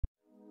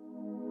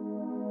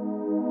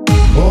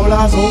All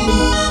eyes on me.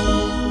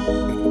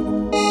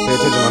 Pay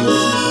attention, my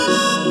niggas.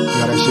 See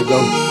how that shit go?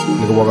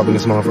 Nigga walk up in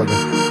this motherfucker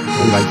and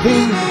be like,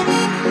 ping.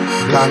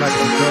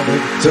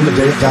 Till the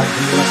day I die.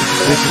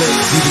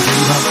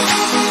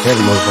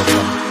 Heavy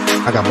motherfucker.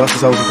 I got busted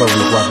souls and folks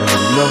in this watching,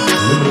 you know?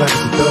 Living like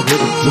it's a thug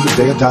nigga till the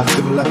day I die.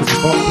 Living like it's a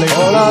ball play.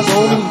 All eyes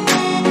on me.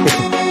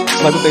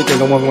 It's like what they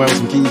think I'm walking around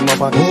with some keys in my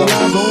pocket. All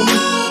eyes on me.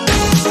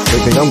 They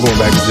think I'm going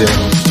back to jail.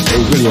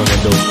 They really on that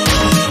dope.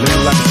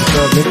 Living like it's a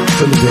thug nigga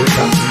till the day I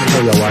die. I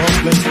know y'all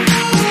watching.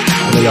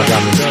 I know y'all got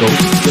me in the scope.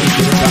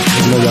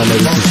 I know y'all know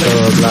this is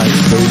thug life,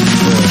 baby.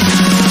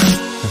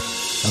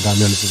 Y'all got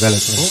me on this is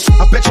Electro.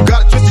 I bet you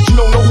got it twisted, you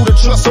don't know who to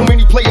trust. So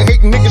many player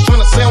hating niggas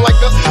trying to sound like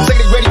us. Say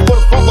they ready for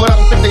the funk, but I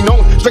don't think they know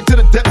it. Straight to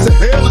the depths of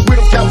hell is where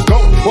them cows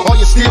going. Well, all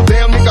you still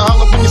down, nigga,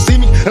 holler when you see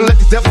me. And let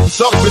these devils be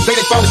sorry, but they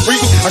finally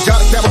free me. I got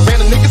a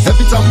caravan of niggas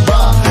every time we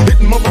ride.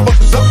 Hitting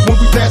motherfuckers up when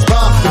we pass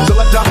by. Until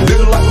I die,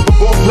 little life of a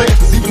ball player.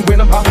 Cause even when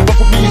I'm high, fuck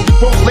with me and keep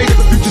falls later.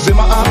 The future's in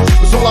my eyes.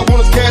 Cause all I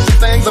want is cash and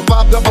things. A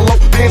 5 double O,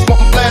 bands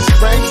wantin' flashy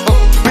rings.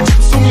 Bitches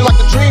pursue me like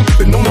a dream.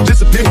 Been known to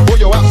disappear before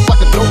your house like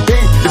a dope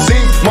game. It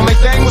seems my main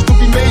thing was to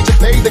be made to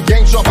pay. The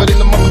game sharper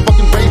than the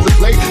motherfucking razor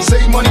blade.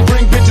 Save money,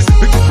 bring bitches,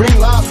 bitches bring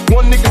lives.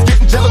 One nigga's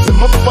getting jealous and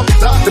motherfuckers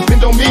die.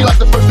 Depend on me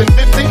like the first and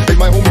 50. They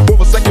might hold me for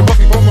a second, but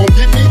before gon'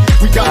 get me.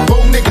 We got 4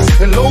 niggas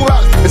and low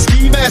riders and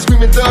ski masks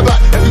screaming thug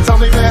out. Every time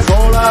they pass,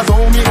 all eyes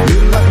on me.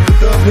 Little like a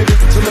thug nigga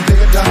till the day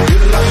I die.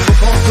 Little like a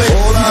football player.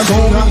 All eyes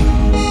on me.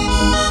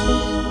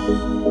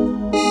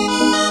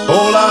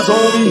 All eyes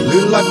on me.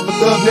 Little like a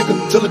thug nigga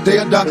till the day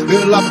I die.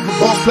 Little like a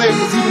football player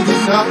that's even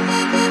getting hot.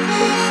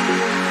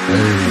 Hey,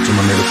 to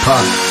my nigga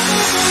Pop.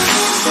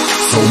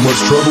 So much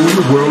trouble in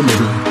the world,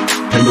 nigga.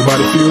 Ain't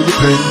nobody feel your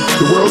pain.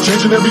 The world's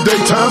changing every day,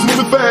 time's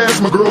moving fast.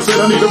 My girl said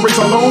I need a race,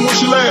 how long will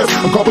she last?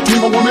 I'm caught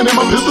between my woman and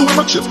my pistol and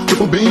my chips.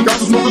 Triple beam, got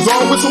some smokers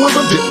on whistle as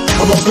I dip.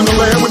 I'm lost in the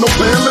land with no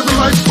plan, living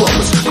life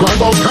flawless. Crime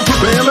balls,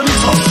 contraband, let me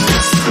talk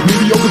this.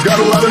 Mediocre's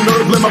got a lot of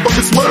nerve, let my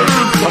bucket swerve.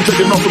 I'm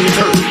taking off from the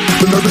curb.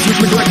 The nervous which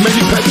neglect made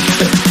me pack it.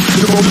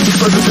 The moment you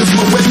start to miss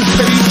my wedding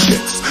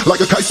paychecks.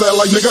 Like a kite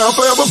satellite, nigga, I'm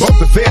forever bump.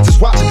 The feds is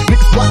watching,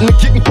 niggas plotting to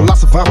kick me. Will I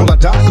survive, will I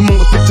die? Come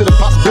on, let's stick to the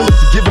possibility.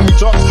 Giving me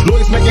charges,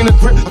 lawyers making a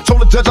grip. I told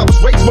the judge I was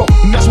raised wrong,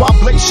 and that's why I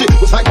blaze shit.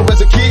 Was hyper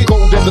as a kid,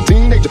 cold as a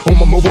teenager. On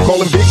my mobile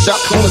calling big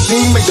shots, on the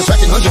scene major.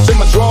 Packing hundreds in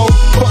my drawers.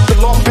 Fuck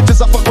the law, bitches,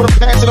 I fuck with a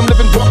passion. I'm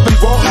living rough and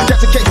raw.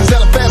 Catching cases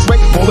at a fast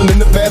rate, falling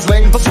in the fast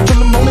lane. Hustle till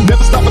the morning,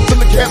 never stop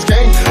until the cash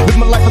came. Live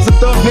my life as a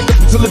thug nigga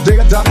till the day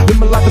I die. Live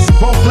my life as a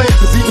ball player,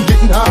 cause even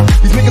getting high.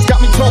 These niggas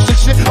got me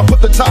tossing shit. I put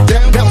the top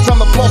down, now it's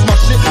time to floss my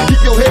shit.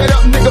 Keep your head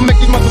up, nigga, make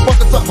these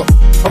motherfuckers suffer.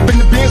 Up in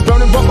the bins,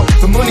 burning rubber.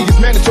 The money is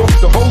mandatory.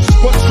 The hoes is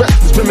for the stress.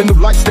 This criminal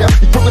lifestyle.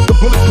 Equipped with the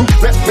bulletproof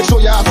vest. Make sure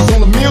your eyes is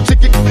on the meal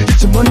ticket. Get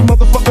your money,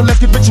 motherfucker.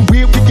 Let's get rich and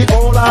real. Kick it.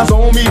 All eyes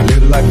on me.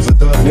 Little life is a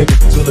thug nigga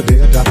till the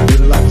day I die.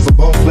 Little life is a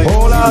ball play.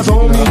 All eyes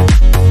on me.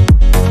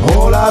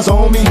 All eyes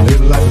on me.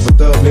 Little life is a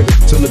thug nigga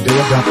till the day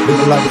I die.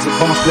 Little life is a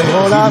ball play.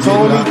 All eyes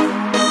on me.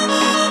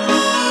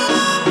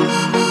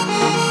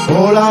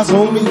 All eyes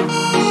on me.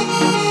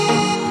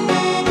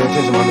 Pay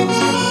attention, my niggas.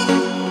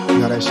 See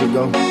how that shit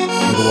go?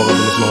 Nigga walk up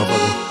in this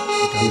motherfucker.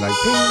 He like,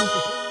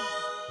 ping.